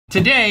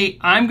Today,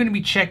 I'm going to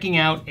be checking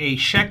out a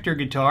Schecter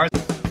guitar.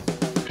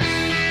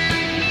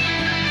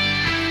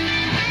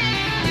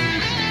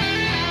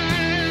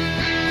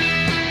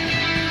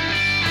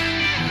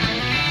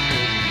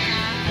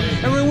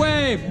 Every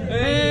wave!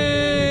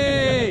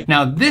 Hey!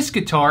 Now this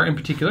guitar in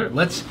particular,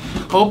 let's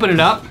open it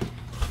up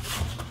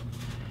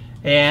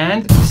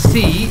and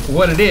see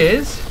what it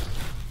is.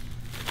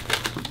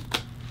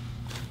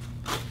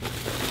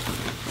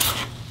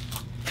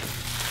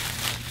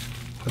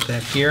 Put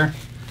that here.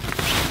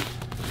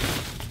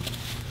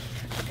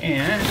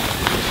 And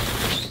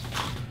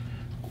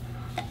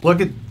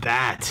look at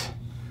that.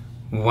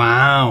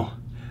 Wow.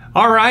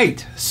 All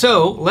right,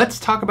 so let's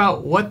talk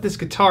about what this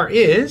guitar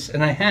is.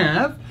 And I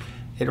have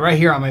it right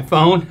here on my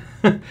phone.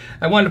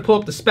 I wanted to pull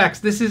up the specs.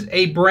 This is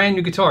a brand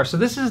new guitar. So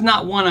this is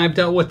not one I've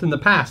dealt with in the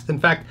past. In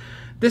fact,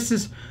 this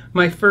is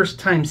my first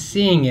time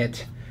seeing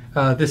it.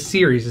 This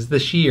series is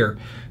this year.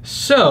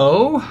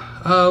 So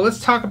let's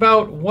talk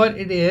about what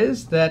it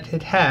is that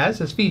it has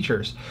as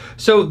features.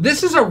 So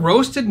this is a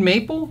roasted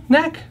maple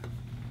neck.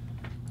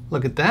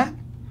 Look at that.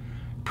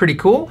 Pretty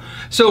cool.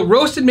 So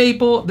roasted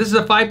maple, this is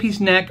a 5-piece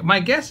neck. My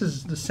guess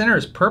is the center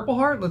is purple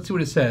heart. Let's see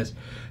what it says.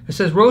 It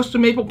says roasted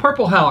maple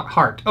purple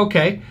heart.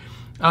 Okay.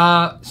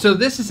 So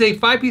this is a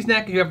 5-piece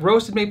neck. You have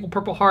roasted maple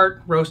purple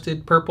heart,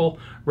 roasted, purple,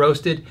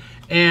 roasted,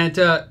 and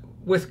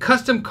with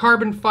custom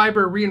carbon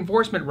fiber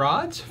reinforcement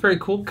rods. Very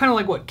cool, kind of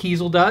like what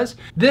Kiesel does.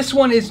 This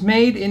one is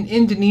made in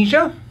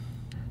Indonesia.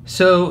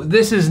 So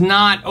this is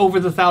not over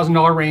the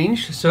 $1,000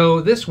 range.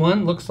 So this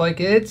one looks like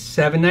it's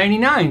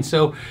 $799.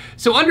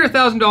 So under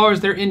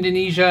 $1,000 they're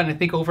Indonesia, and I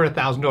think over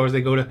 $1,000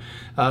 they go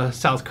to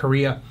South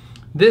Korea.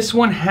 This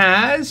one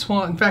has,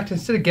 well, in fact,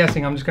 instead of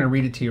guessing, I'm just gonna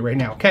read it to you right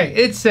now. Okay,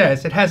 it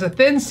says it has a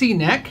thin C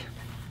neck.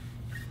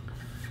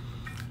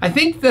 I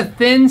think the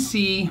thin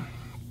C,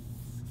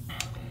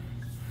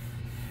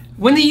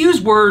 when they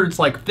use words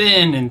like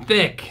thin and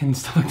thick and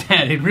stuff like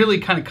that, it really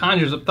kind of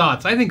conjures up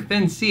thoughts. I think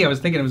thin C, I was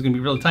thinking it was going to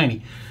be really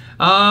tiny.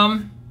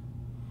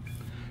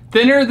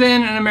 Thinner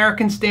than an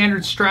American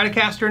standard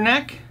Stratocaster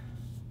neck.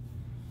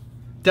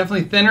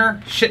 Definitely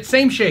thinner.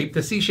 Same shape.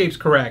 The C shape's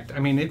correct. I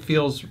mean, it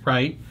feels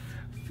right.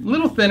 A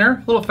little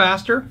thinner, a little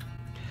faster.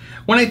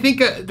 When I think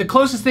the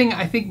closest thing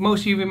I think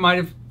most of you might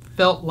have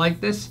felt like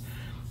this,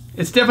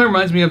 it definitely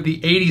reminds me of the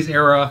 80s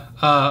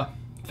era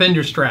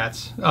Fender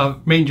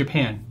Strats, made in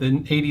Japan, the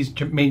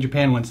 80s made in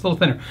Japan ones, a little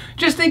thinner.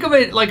 Just think of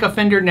it like a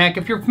Fender neck.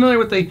 If you're familiar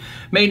with the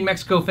made in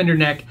Mexico Fender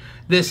neck,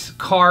 this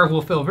carve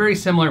will feel very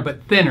similar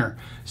but thinner.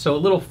 So a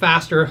little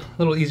faster, a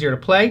little easier to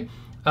play.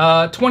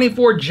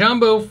 24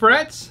 jumbo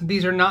frets.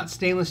 These are not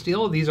stainless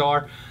steel, these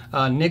are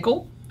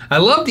nickel. I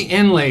love the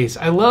inlays.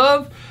 I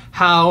love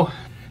how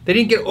they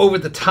didn't get over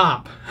the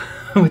top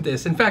with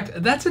this. In fact,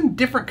 that's a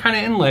different kind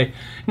of inlay.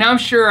 Now I'm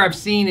sure I've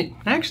seen it.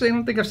 Actually, I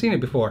don't think I've seen it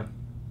before.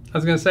 I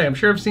was gonna say, I'm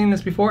sure I've seen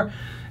this before.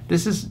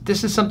 This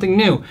is something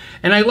new.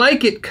 And I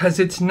like it because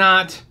it's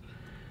not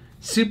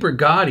super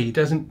gaudy. It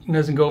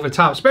doesn't go over the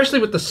top, especially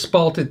with the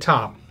spalted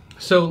top.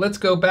 So let's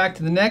go back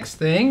to the next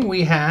thing.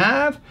 We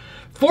have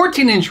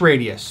 14-inch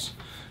radius.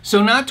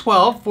 So not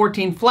 12,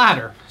 14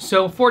 flatter.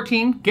 So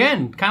 14,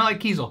 again, kind of like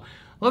Kiesel.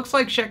 Looks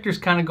like Schecter's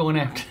kind of going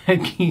after that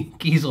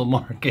Kiesel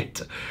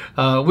market,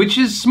 which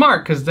is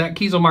smart because that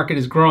Kiesel market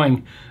is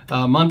growing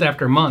month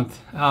after month.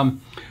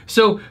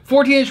 So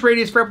 14-inch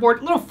radius fretboard,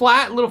 a little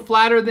flat, a little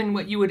flatter than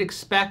what you would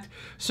expect.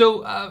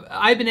 So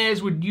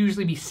Ibanez would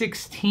usually be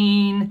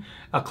 16,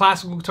 a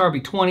classical guitar would be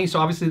 20, so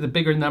obviously the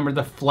bigger number,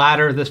 the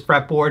flatter this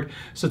fretboard.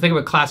 So think of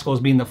it classical as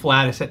being the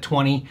flattest at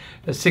 20.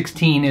 The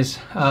 16 is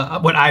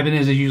what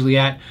Ibanez is usually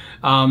at.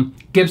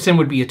 Gibson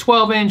would be a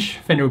 12-inch,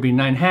 Fender would be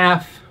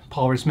 9.5.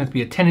 Paul Reed Smith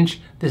be a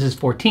 10-inch. This is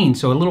 14,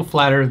 so a little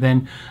flatter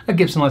than a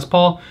Gibson Les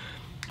Paul.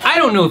 I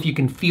don't know if you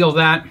can feel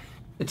that.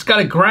 It's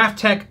got a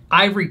Graphtec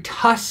ivory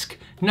tusk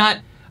nut.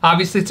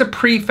 Obviously, it's a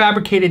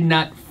prefabricated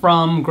nut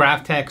from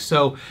Graphtec,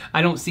 so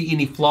I don't see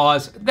any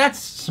flaws. That's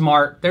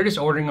smart. They're just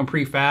ordering a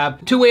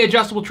prefab. Two-way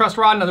adjustable truss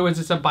rod. In other words,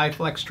 it's a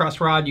biflex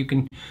truss rod. You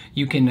can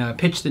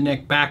pitch the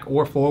neck back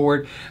or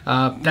forward.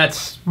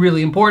 That's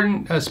really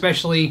important,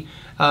 especially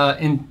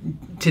in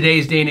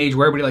today's day and age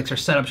where everybody likes their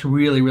setups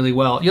really, really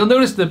well. You'll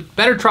notice the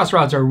better truss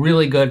rods are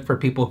really good for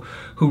people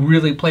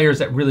players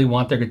that really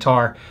want their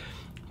guitar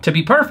to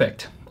be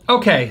perfect.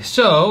 Okay,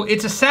 so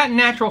it's a satin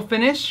natural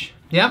finish.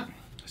 Yep.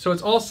 So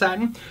it's all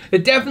satin.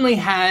 It definitely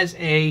has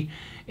a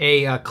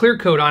clear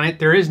coat on it.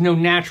 There is no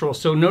natural.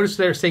 So notice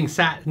they're saying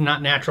satin,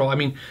 not natural. I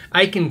mean,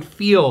 I can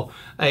feel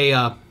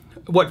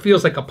what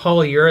feels like a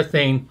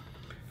polyurethane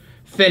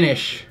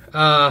finish.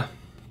 And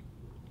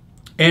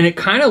it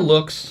kind of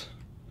looks,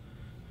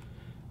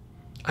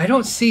 I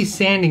don't see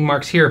sanding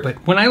marks here, but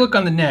when I look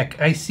on the neck,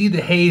 I see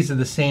the haze of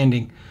the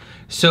sanding.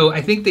 So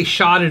I think they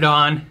shot it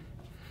on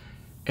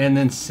and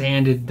then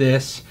sanded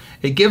this.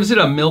 It gives it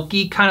a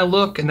milky kind of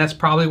look, and that's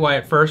probably why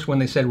at first when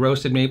they said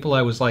roasted maple,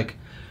 I was like,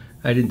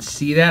 I didn't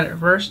see that at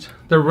first.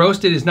 The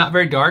roasted is not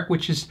very dark,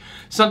 which is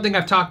something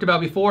I've talked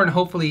about before, and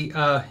hopefully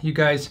you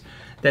guys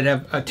that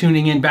have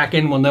tuning in back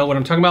in will know what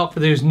I'm talking about. For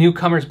those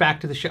newcomers back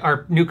to the show,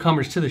 or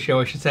newcomers to the show,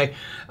 I should say.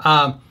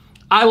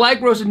 I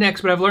like roasted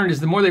necks, but I've learned is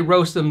the more they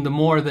roast them, the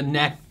more the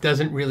neck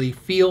doesn't really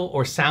feel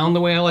or sound the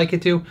way I like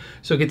it to.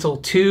 So it gets a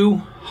little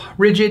too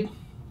rigid,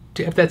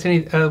 if that's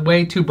any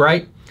way, too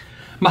bright.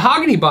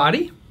 Mahogany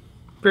body,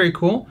 very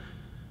cool.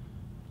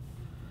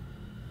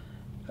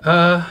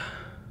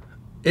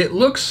 It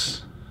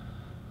looks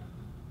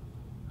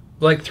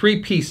like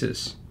 3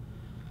 pieces,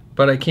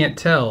 but I can't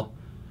tell.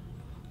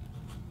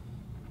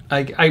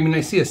 I mean,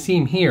 I see a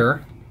seam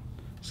here,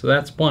 so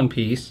that's 1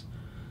 piece.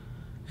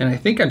 And I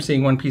think I'm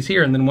seeing 1 piece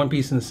here and then 1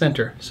 piece in the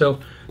center.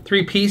 So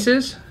 3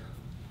 pieces.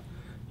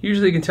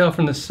 Usually you can tell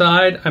from the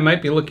side. I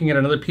might be looking at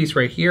another piece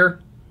right here.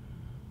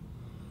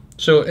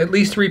 So at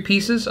least 3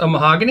 pieces of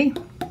mahogany.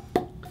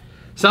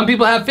 Some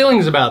people have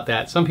feelings about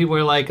that. Some people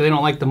are like, they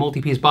don't like the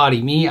multi-piece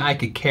body. Me, I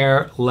could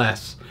care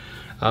less.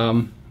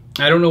 I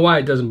don't know why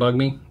it doesn't bug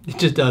me. It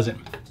just doesn't.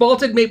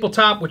 Spalted maple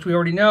top, which we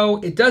already know.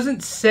 It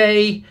doesn't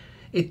say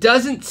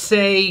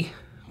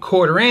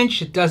 1/4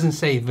 inch. It doesn't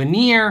say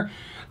veneer.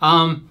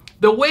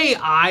 The way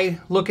I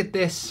look at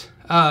this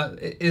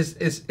is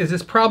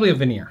this probably a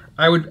veneer.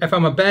 I would, if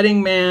I'm a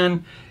betting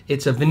man,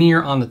 it's a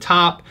veneer on the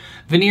top.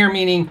 Veneer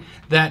meaning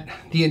that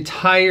the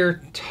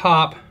entire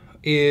top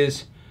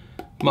is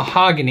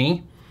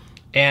mahogany,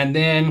 and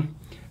then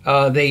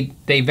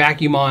they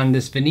vacuum on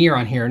this veneer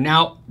on here.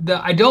 Now,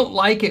 I don't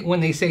like it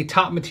when they say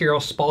top material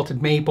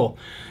spalted maple,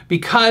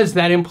 because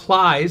that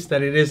implies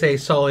that it is a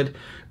solid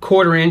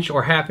 1/4 inch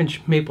or 1/2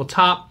 inch maple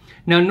top.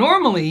 Now,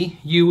 normally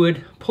you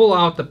would pull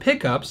out the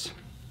pickups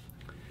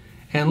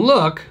and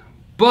look,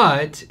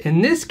 but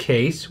in this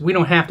case, we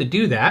don't have to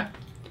do that.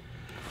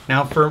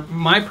 Now, for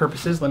my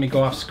purposes, let me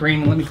go off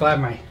screen and let me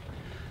grab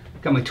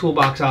got my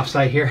toolbox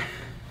off-site here.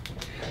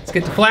 Let's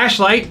get the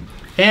flashlight.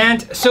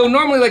 And so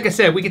normally, like I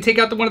said, we could take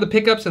out one of the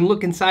pickups and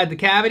look inside the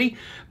cavity,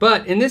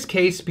 but in this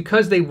case,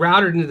 because they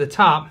routed into the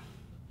top,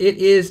 it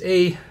is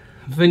a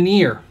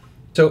veneer.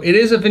 So it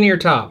is a veneer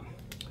top.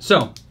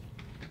 So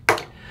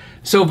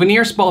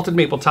veneer spalted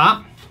maple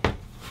top.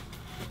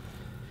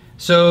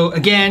 So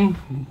again,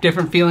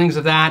 different feelings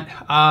of that.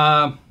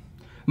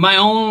 My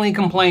only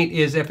complaint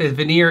is if it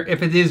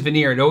is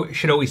veneer, it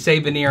should always say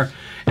veneer.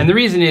 And the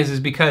reason is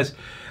because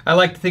I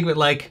like to think of it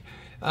like,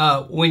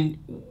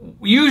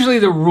 usually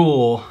the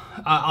rule,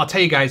 I'll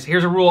tell you guys,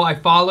 here's a rule I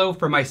follow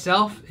for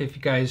myself. If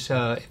you guys,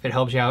 if it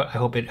helps you out, I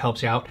hope it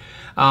helps you out.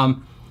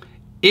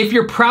 If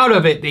you're proud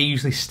of it, they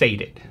usually state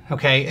it,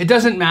 okay? It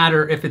doesn't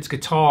matter if it's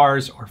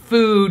guitars or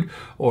food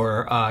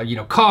or, you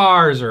know,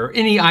 cars or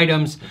any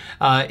items.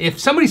 If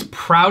somebody's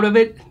proud of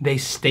it, they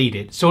state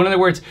it. So in other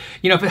words,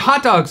 you know, if a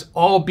hot dog's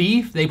all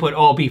beef, they put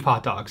all beef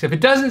hot dogs. If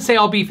it doesn't say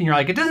all beef and you're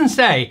like, it doesn't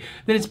say,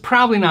 then it's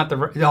probably not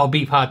the all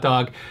beef hot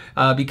dog,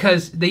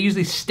 because they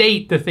usually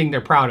state the thing they're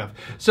proud of.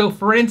 So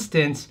for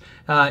instance,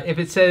 if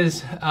it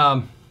says,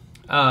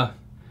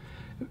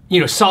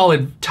 you know,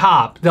 solid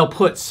top, they'll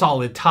put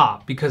solid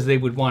top because they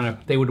would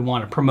want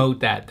to promote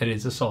that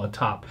is a solid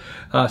top.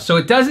 So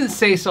it doesn't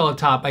say solid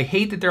top. I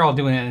hate that they're all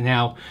doing that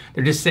now.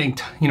 They're just saying,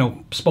 you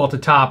know,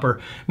 spalted top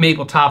or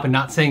maple top and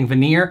not saying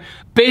veneer.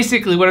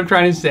 Basically, what I'm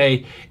trying to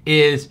say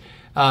is,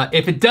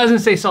 if it doesn't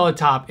say solid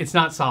top, it's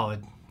not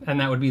solid. And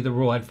that would be the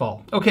rule I'd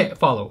follow. Okay,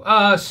 follow.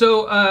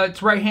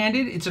 It's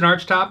right-handed. It's an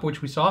arch top,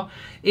 which we saw.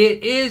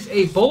 It is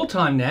a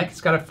bolt-on neck.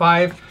 It's got a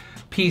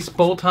 5-piece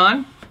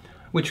bolt-on,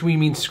 which we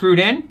mean screwed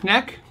in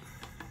neck,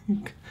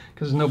 because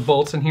there's no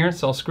bolts in here,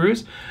 it's all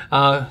screws.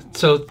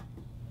 So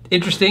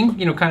interesting,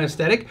 you know, kind of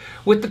aesthetic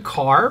with the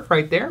carve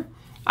right there.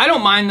 I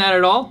don't mind that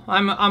at all.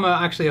 I'm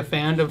actually a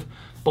fan of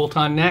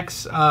bolt-on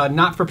necks,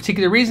 not for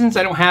particular reasons.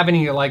 I don't have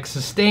any like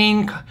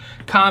sustain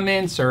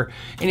comments or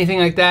anything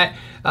like that.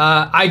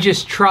 I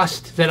just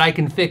trust that I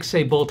can fix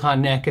a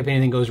bolt-on neck if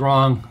anything goes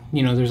wrong.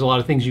 You know, there's a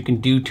lot of things you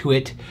can do to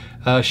it,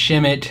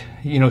 shim it,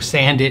 you know,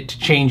 sand it,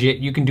 change it.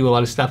 You can do a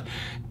lot of stuff.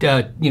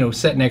 You know,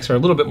 set necks are a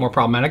little bit more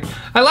problematic.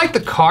 I like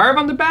the carve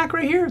on the back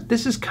right here.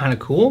 This is kind of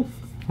cool,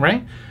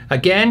 right?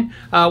 Again,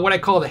 what I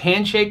call the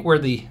handshake, where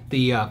the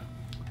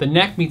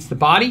neck meets the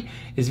body,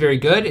 is very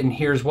good, and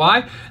here's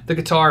why. The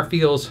guitar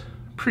feels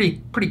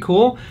pretty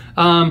cool.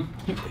 I'm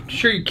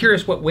sure you're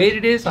curious what weight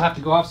it is. I'll have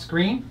to go off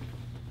screen.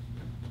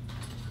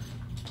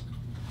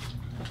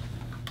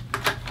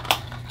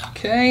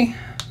 Okay.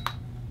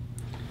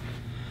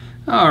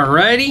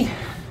 Alrighty.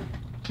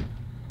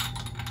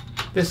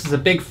 This is a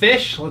big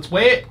fish. Let's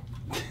weigh it.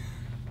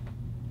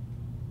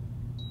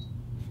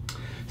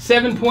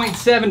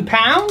 7.7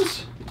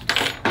 pounds.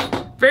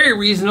 Very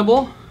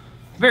reasonable.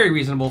 Very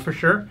reasonable for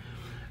sure.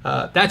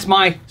 That's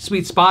my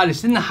sweet spot.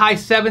 It's in the high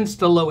 7s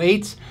to low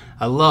 8s.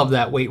 I love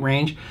that weight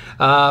range.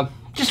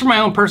 Just for my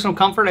own personal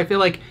comfort, I feel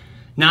like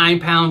 9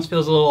 pounds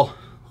feels a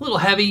little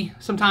heavy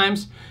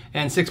sometimes,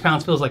 and 6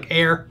 pounds feels like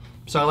air.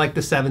 So I like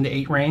the 7 to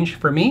 8 range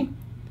for me.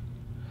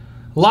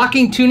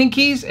 Locking tuning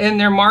keys, and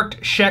they're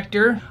marked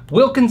Schecter.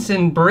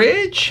 Wilkinson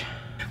bridge.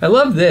 I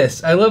love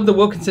this. I love the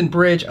Wilkinson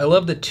bridge. I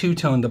love the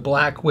two-tone, the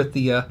black with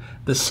the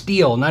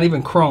steel, not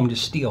even chrome,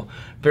 just steel.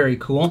 Very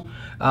cool.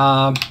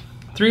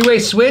 3-way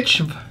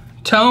switch,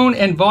 tone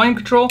and volume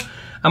control.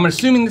 I'm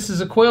assuming this is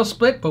a coil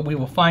split, but we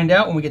will find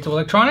out when we get to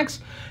electronics.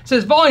 It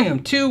says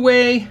volume,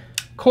 two-way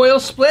coil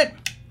split,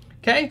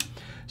 okay?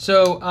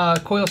 So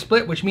coil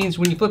split, which means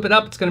when you flip it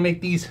up, it's gonna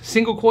make these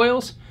single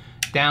coils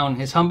down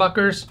his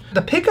humbuckers.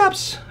 The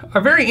pickups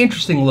are very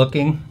interesting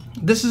looking.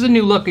 This is a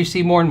new look you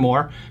see more and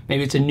more.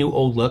 Maybe it's a new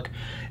old look.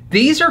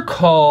 These are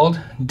called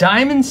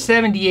Diamond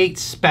 78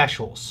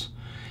 Specials.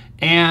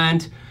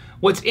 And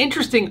what's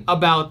interesting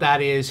about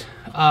that is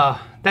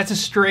that's a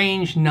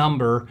strange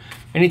number.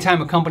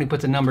 Anytime a company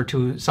puts a number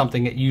to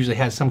something, it usually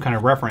has some kind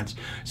of reference.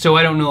 So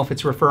I don't know if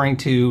it's referring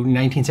to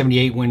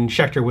 1978 when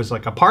Schecter was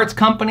like a parts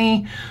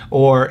company,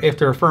 or if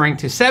they're referring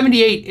to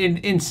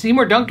 78. And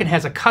Seymour Duncan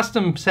has a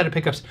custom set of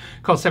pickups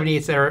called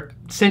 78s that are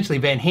essentially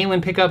Van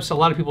Halen pickups. A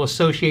lot of people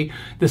associate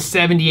the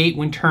 78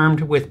 when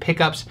termed with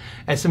pickups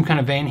as some kind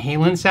of Van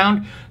Halen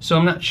sound. So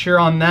I'm not sure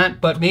on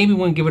that, but maybe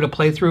when we give it a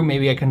playthrough,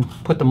 maybe I can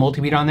put the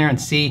multimeter on there and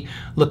see,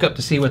 look up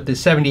to see what the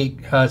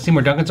 78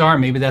 Seymour Duncans are.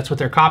 Maybe that's what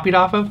they're copied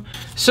off of.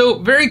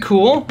 So very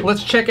cool.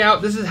 Let's check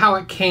out, this is how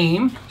it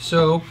came.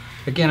 So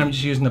again, I'm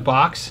just using the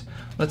box.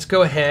 Let's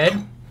go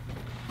ahead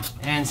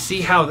and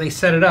see how they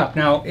set it up.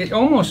 Now it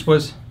almost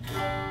was,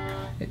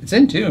 it's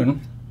in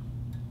tune.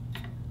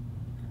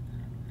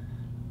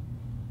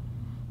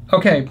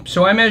 Okay,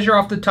 so I measure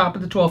off the top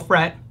of the 12th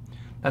fret.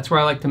 That's where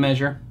I like to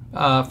measure.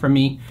 For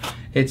me,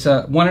 it's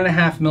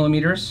 1.5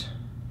 millimeters.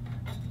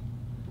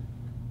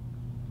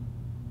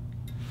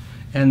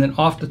 And then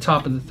off the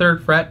top of the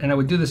 3rd fret, and I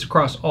would do this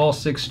across all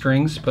 6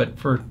 strings, but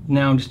for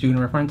now I'm just doing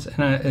a reference,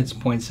 and it's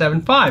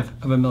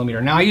 0.75 of a millimeter.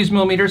 Now I use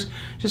millimeters,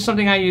 just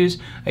something I use.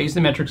 I use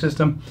the metric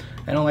system.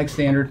 I don't like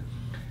standard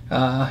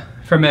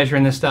for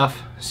measuring this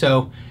stuff.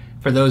 So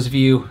for those of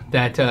you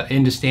that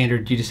into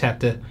standard, you just have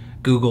to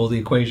Google the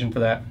equation for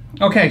that.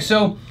 Okay,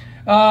 so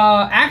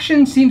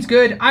action seems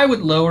good. I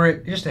would lower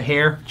it just a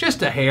hair,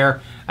 just a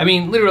hair. I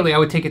mean, literally I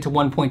would take it to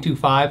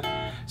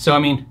 1.25. So I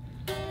mean,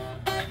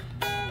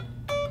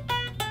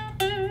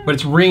 but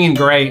it's ringing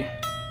great.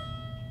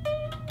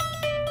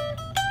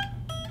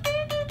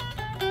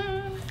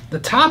 The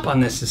top on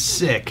this is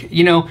sick.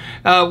 You know,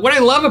 what I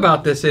love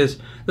about this is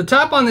the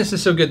top on this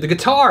is so good. The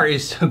guitar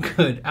is so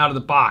good out of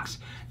the box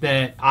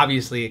that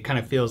obviously it kind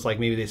of feels like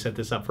maybe they set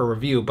this up for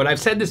review. But I've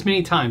said this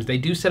many times, they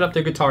do set up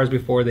their guitars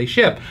before they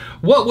ship.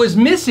 What was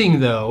missing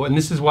though, and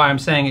this is why I'm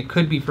saying it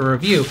could be for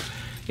review,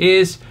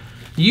 is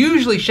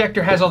usually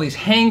Schecter has all these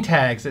hang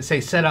tags that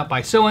say set up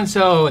by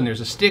so-and-so, and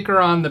there's a sticker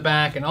on the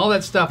back, and all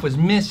that stuff was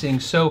missing.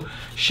 So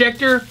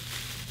Schecter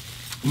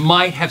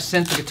might have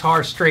sent the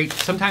guitar straight.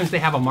 Sometimes they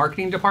have a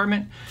marketing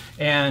department,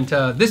 and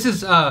this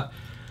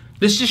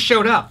just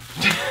showed up.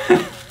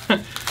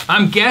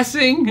 I'm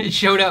guessing it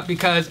showed up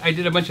because I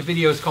did a bunch of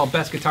videos called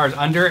Best Guitars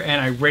Under, and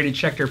I rated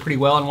Schecter pretty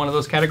well in one of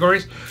those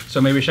categories. So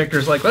maybe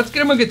Schecter's like, let's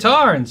get him a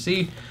guitar and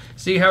see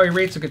how he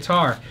rates a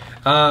guitar.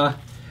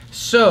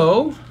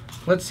 So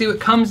let's see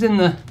what comes in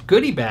the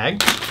goodie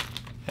bag.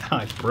 Oh,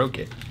 I broke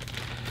it.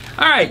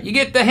 All right, you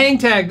get the hang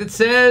tag that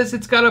says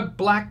it's got a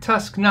black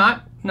tusk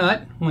nut,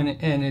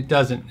 and it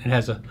doesn't. It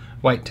has a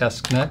white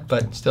tusk nut,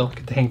 but still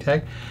get the hang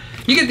tag.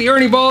 You get the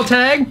Ernie Ball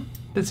tag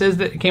that says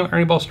that it came with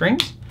Ernie Ball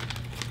strings.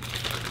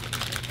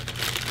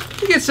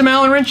 You get some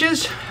Allen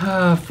wrenches,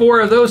 4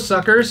 of those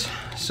suckers.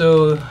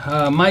 So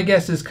my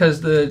guess is because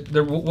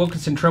the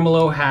Wilkinson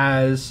Tremolo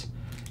has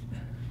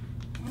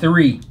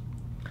three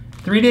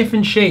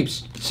different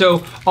shapes.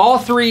 So all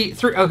three,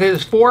 okay,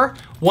 there's 4.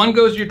 1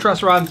 goes to your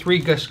truss rod and 3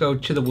 just go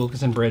to the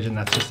Wilkinson bridge, and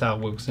that's just how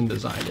Wilkinson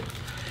designed it.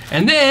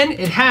 And then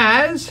it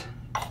has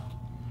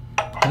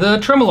the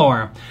tremolo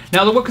arm.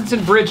 Now the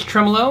Wilkinson bridge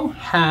tremolo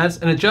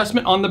has an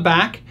adjustment on the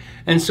back,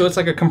 and so it's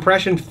like a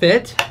compression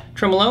fit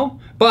tremolo,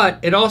 but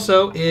it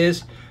also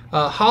is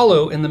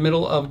hollow in the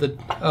middle of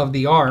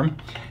the arm,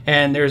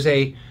 and there's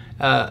a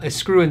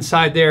screw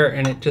inside there,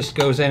 and it just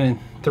goes in and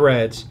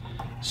threads.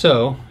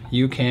 So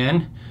you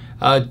can,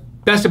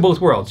 best of both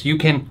worlds, you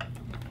can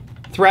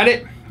thread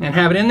it and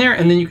have it in there,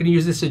 and then you can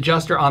use this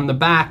adjuster on the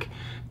back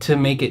to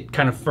make it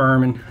kind of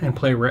firm and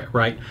play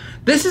right.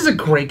 This is a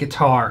great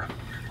guitar.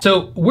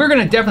 So we're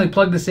gonna definitely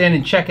plug this in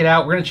and check it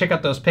out. We're gonna check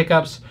out those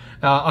pickups.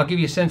 I'll give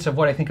you a sense of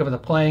what I think of the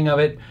playing of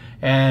it,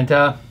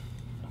 and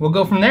we'll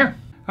go from there.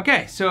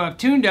 Okay, so I've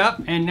tuned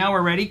up and now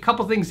we're ready.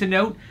 Couple things to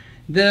note.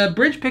 The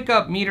bridge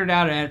pickup metered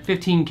out at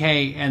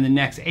 15K and the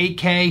neck's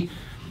 8K.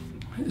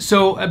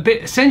 So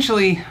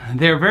essentially,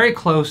 they're very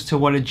close to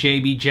what a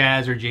JB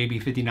Jazz or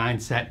JB 59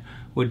 set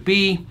would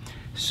be.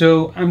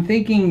 So I'm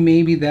thinking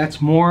maybe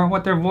that's more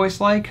what their voice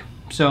like.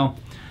 So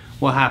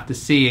we'll have to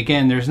see.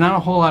 Again, there's not a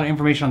whole lot of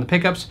information on the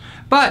pickups,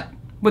 but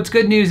what's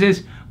good news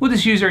is we'll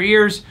just use our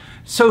ears.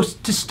 So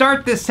to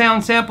start this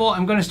sound sample,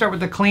 I'm going to start with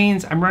the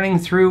cleans. I'm running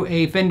through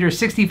a Fender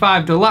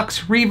 65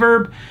 Deluxe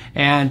Reverb,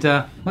 and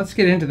let's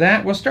get into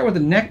that. We'll start with the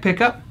neck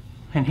pickup,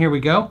 and here we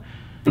go.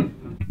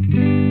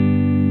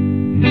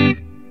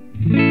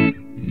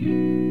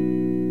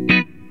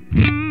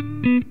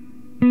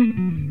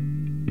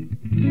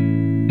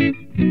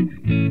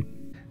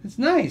 It's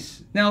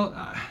nice. Now,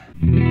 I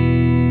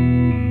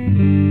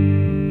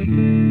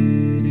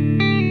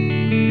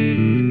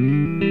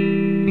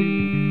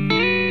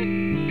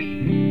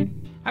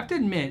have to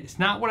admit, It's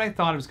not what I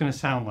thought it was going to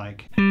sound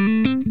like.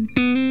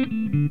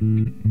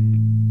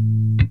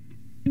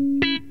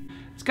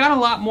 It's got a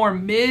lot more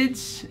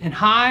mids and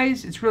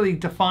highs. It's really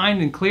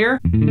defined and clear.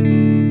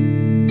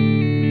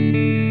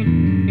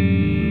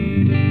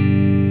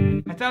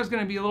 I thought it was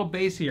going to be a little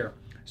bassier.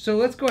 So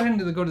let's go ahead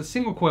and go to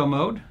single coil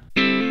mode.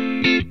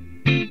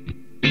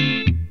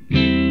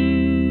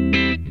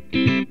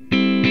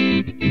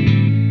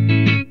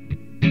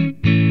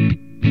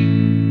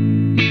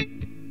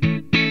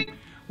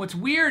 What's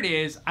weird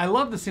is I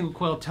love the single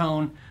coil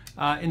tone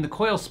in the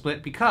coil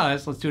split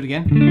because, let's do it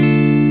again.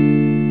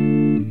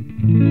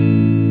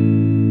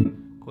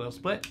 Coil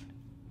split.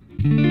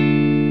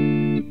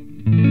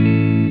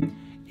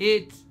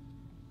 It's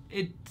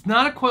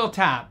not a coil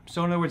tap,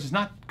 so in other words, it's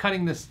not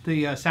cutting the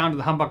sound of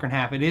the humbucker in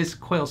half. It is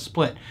coil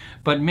split,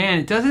 but man,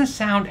 it doesn't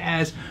sound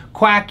as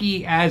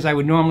quacky as I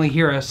would normally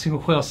hear a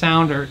single coil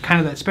sound, or kind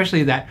of that,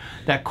 especially that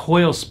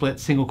coil split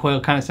single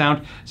coil kind of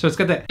sound. So it's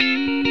got that.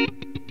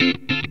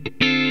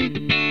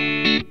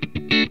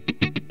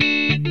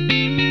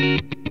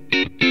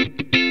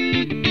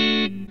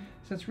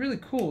 So it's really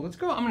cool. Let's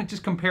go. I'm going to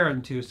just compare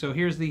them two. So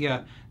here's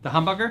the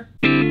humbucker.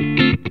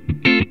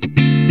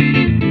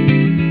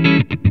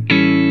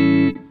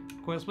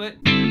 Coil split.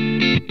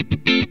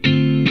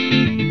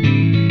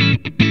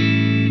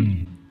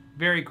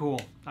 Very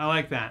cool. I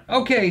like that.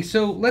 Okay,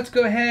 so let's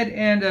go ahead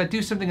and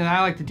do something that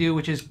I like to do,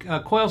 which is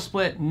coil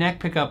split, neck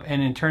pickup,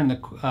 and then turn the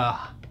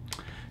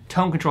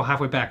tone control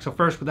halfway back. So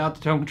first, without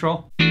the tone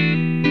control.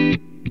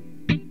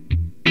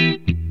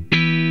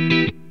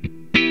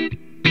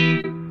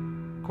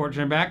 Chord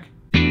turn back.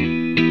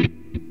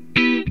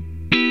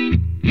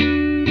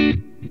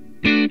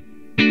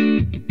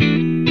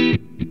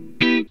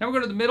 Now we'll go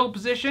to the middle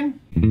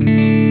position.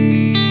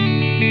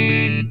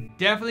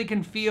 Definitely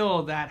can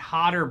feel that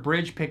hotter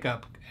bridge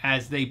pickup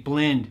as they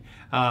blend.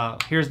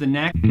 Here's the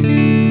neck,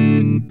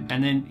 and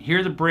then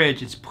here's the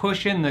bridge. It's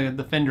pushing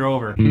the Fender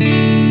over.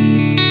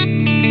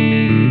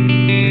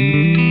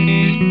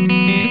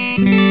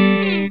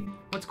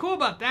 What's cool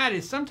about that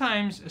is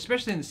sometimes,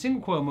 especially in the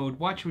single coil mode,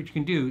 watch what you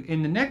can do.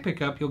 In the neck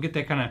pickup, you'll get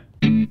that kind of.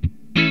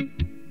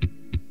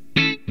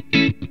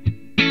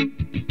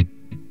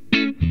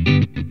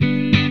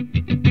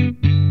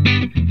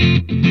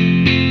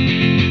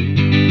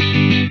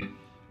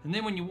 And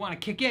then when you want to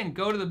kick in,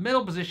 go to the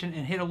middle position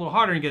and hit a little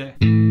harder and get it.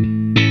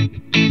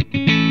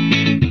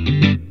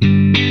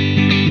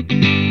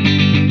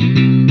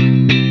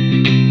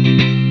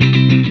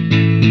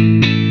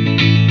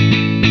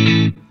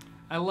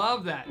 I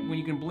love that when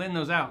you can blend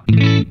those out.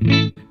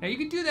 Now you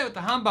can do that with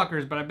the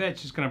humbuckers, but I bet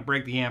it's just going to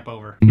break the amp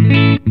over.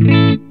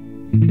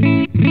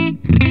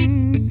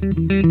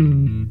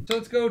 So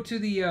let's go to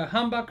the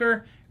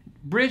humbucker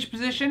bridge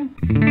position.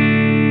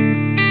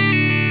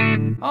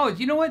 Oh,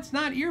 you know what? It's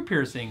not ear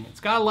piercing. It's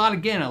got a lot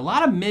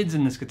of mids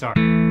in this guitar.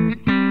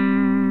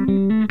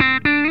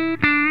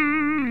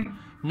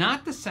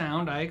 Not the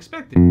sound I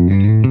expected.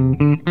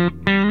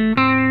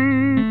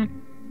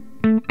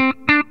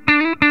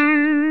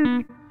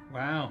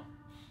 Wow.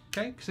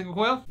 Okay, single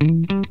coil.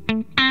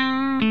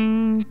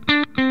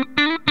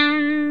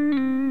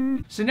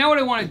 So now what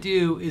I want to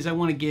do is I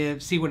want to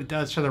see what it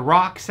does for the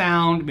rock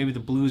sound, maybe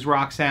the blues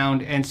rock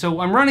sound. And so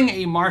I'm running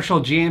a Marshall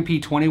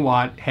JMP 20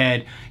 watt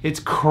head. It's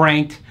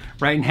cranked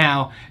right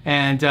now,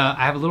 and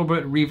I have a little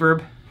bit of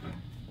reverb.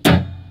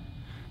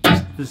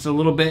 Just a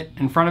little bit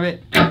in front of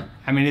it.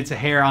 I mean, it's a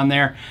hair on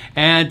there,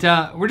 and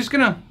we're just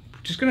gonna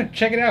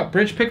check it out.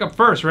 Bridge pickup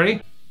first.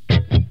 Ready?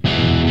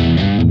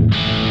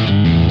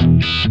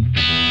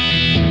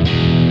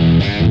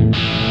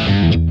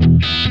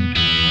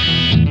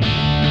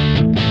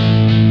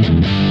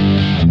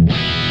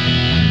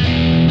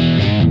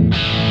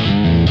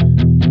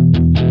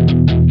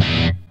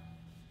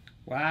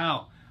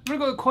 Wow. I'm gonna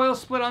go with coil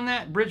split on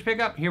that bridge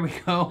pickup. Here we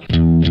go.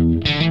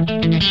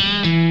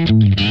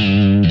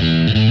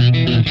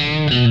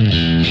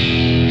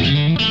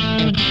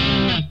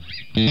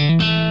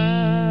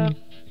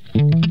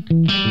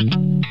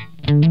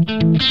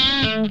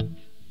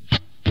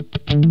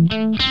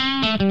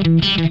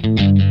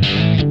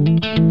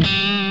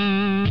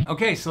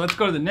 Okay, so let's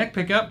go to the neck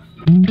pickup.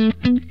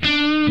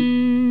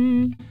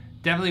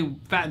 Definitely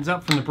fattens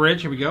up from the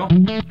bridge. Here we go.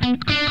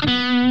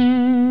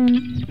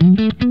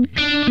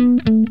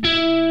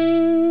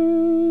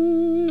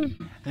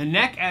 The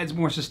neck adds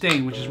more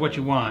sustain, which is what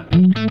you want.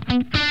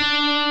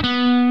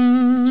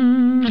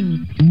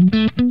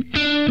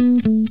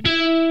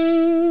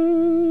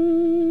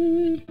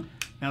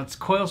 Now let's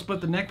coil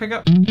split the neck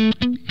pickup.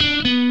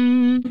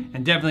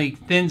 And definitely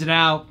thins it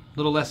out, a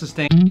little less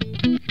sustain.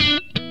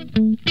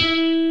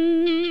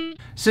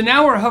 So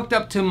now we're hooked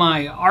up to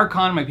my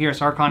Archon, my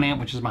PRS Archon amp,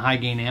 which is my high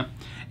gain amp.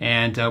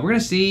 And we're gonna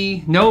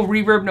see, no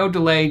reverb, no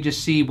delay,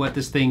 just see what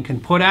this thing can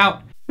put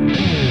out.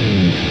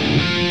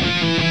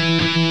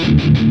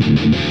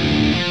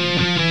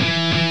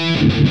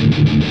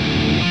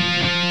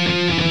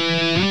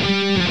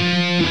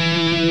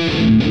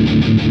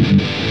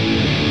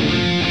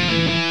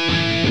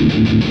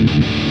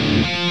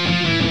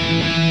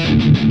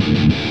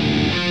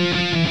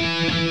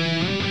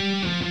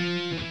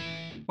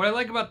 What I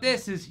like about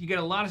this is you get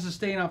a lot of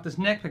sustain off this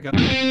neck pickup.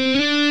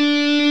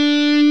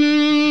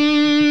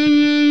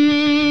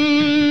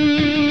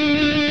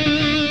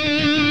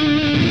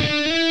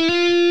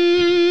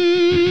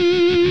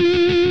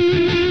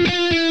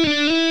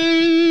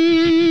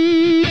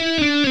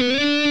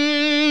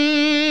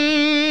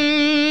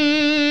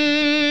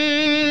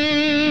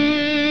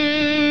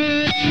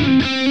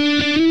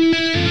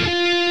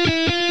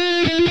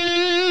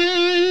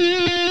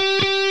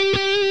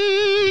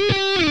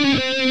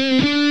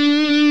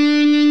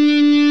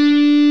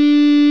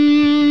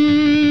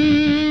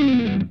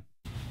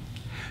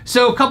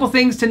 So a couple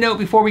things to note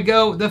before we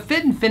go. The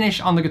fit and finish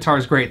on the guitar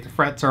is great. The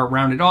frets are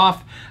rounded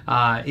off.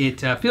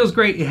 It feels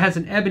great. It has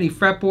an ebony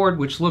fretboard,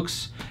 which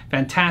looks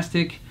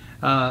fantastic.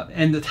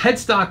 And the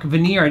headstock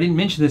veneer, I didn't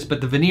mention this, but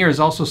the veneer is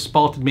also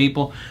spalted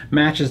maple,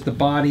 matches the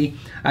body.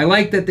 I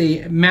like that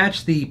they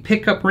match the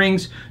pickup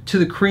rings to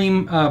the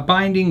cream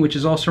binding, which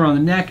is also around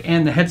the neck,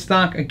 and the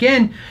headstock.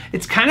 Again,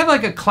 it's kind of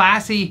like a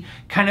classy,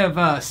 kind of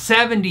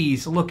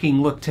 70s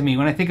looking look to me.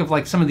 When I think of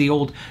like some of the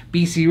old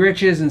BC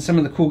Riches and some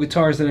of the cool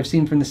guitars that I've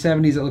seen from the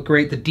 70s that look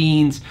great, the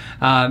Deans,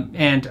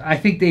 and I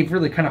think they've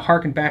really kind of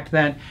harkened back to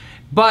that.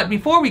 But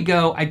before we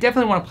go, I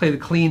definitely want to play the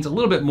cleans a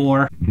little bit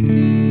more.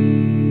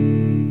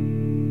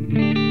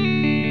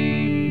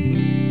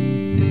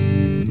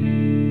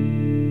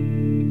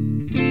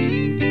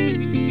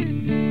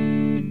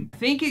 I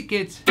think it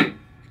gets,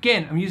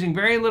 again, I'm using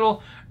very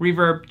little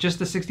reverb, just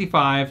the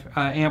 65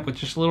 amp with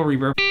just a little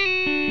reverb.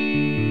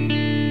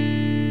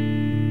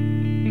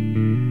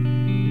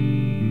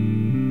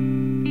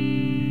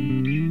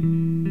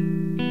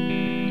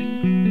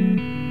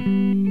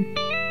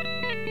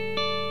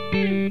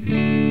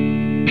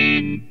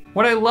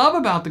 What I love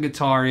about the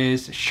guitar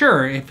is,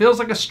 sure, it feels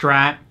like a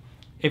Strat.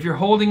 If you're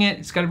holding it,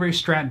 it's got a very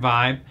Strat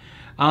vibe,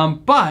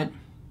 but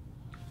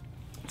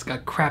it's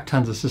got crap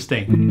tons of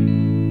sustain.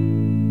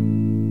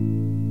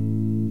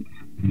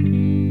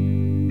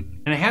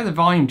 And I have the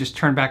volume just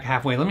turned back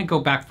halfway. Let me go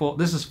back full.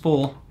 This is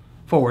full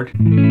forward.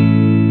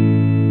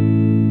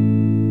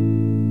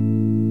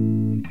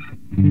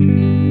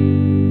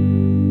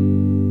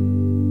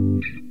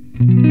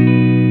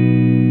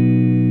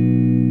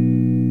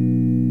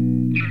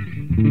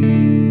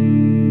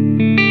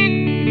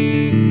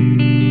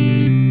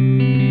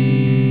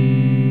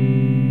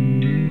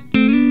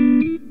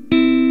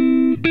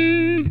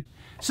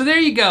 So there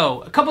you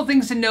go. A couple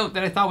things to note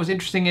that I thought was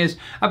interesting is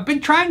I've been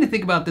trying to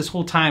think about this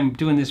whole time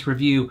doing this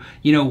review,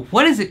 you know,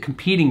 what is it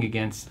competing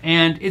against?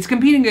 And it's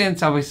competing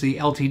against obviously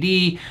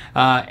LTD,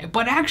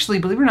 but actually,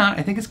 believe it or not,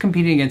 I think it's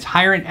competing against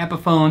higher end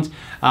Epiphones,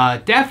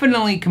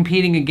 definitely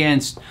competing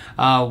against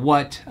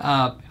what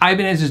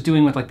Ibanez is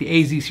doing with like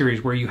the AZ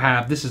series, where you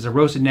have, this is a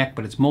roasted neck,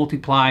 but it's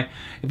multiply.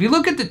 If you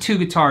look at the two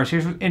guitars,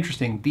 here's what's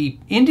interesting. The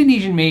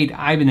Indonesian made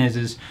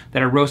Ibanez's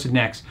that are roasted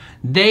necks,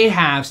 they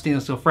have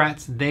stainless steel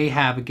frets, they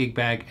have a gig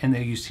bag, and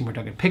they use Seymour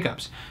Duncan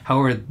pickups.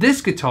 However,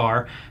 this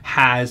guitar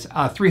has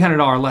a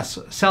 $300 less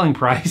selling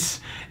price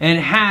and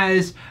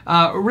has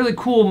a really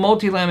cool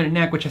multi-laminate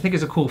neck, which I think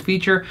is a cool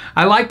feature.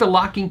 I like the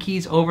locking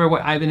keys over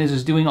what Ibanez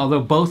is doing,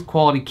 although both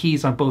quality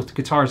keys on both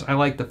guitars. I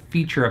like the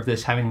feature of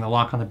this having the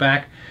lock on the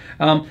back.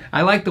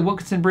 I like the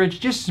Wilkinson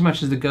bridge just as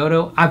much as the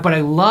Goto, but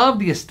I love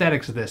the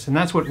aesthetics of this, and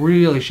that's what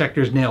really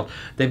Schecter's nailed.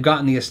 They've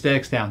gotten the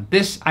aesthetics down.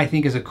 This, I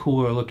think, is a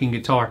cooler looking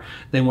guitar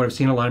than what I've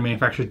seen a lot of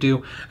manufacturers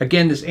do.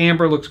 Again, this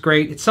amber looks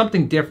great. It's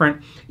something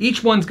different.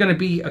 Each one's going to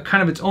be a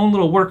kind of its own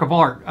little work of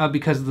art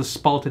because of the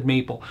spalted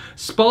maple.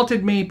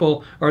 Spalted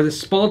maple, or the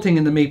spalting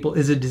in the maple,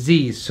 is a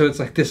disease. So it's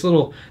like these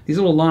little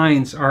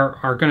lines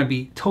are going to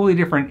be totally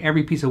different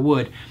every piece of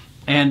wood.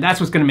 And that's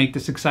what's going to make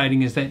this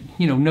exciting, is that,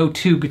 you know, no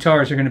two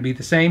guitars are going to be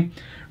the same.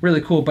 Really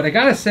cool. But I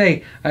gotta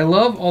say, I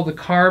love all the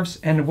carves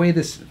and the way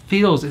this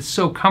feels. It's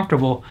so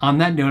comfortable. On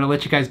that note, I'll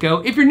let you guys go.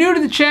 If you're new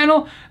to the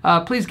channel,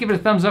 please give it a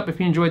thumbs up if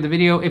you enjoyed the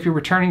video. If you're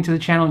returning to the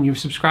channel and you've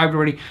subscribed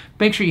already,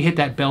 make sure you hit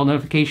that bell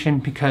notification,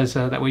 because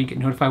that way you get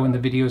notified when the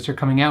videos are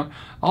coming out.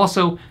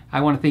 Also,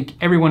 I want to thank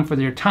everyone for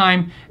their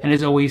time. And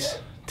as always,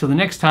 till the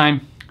next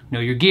time, know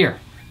your gear.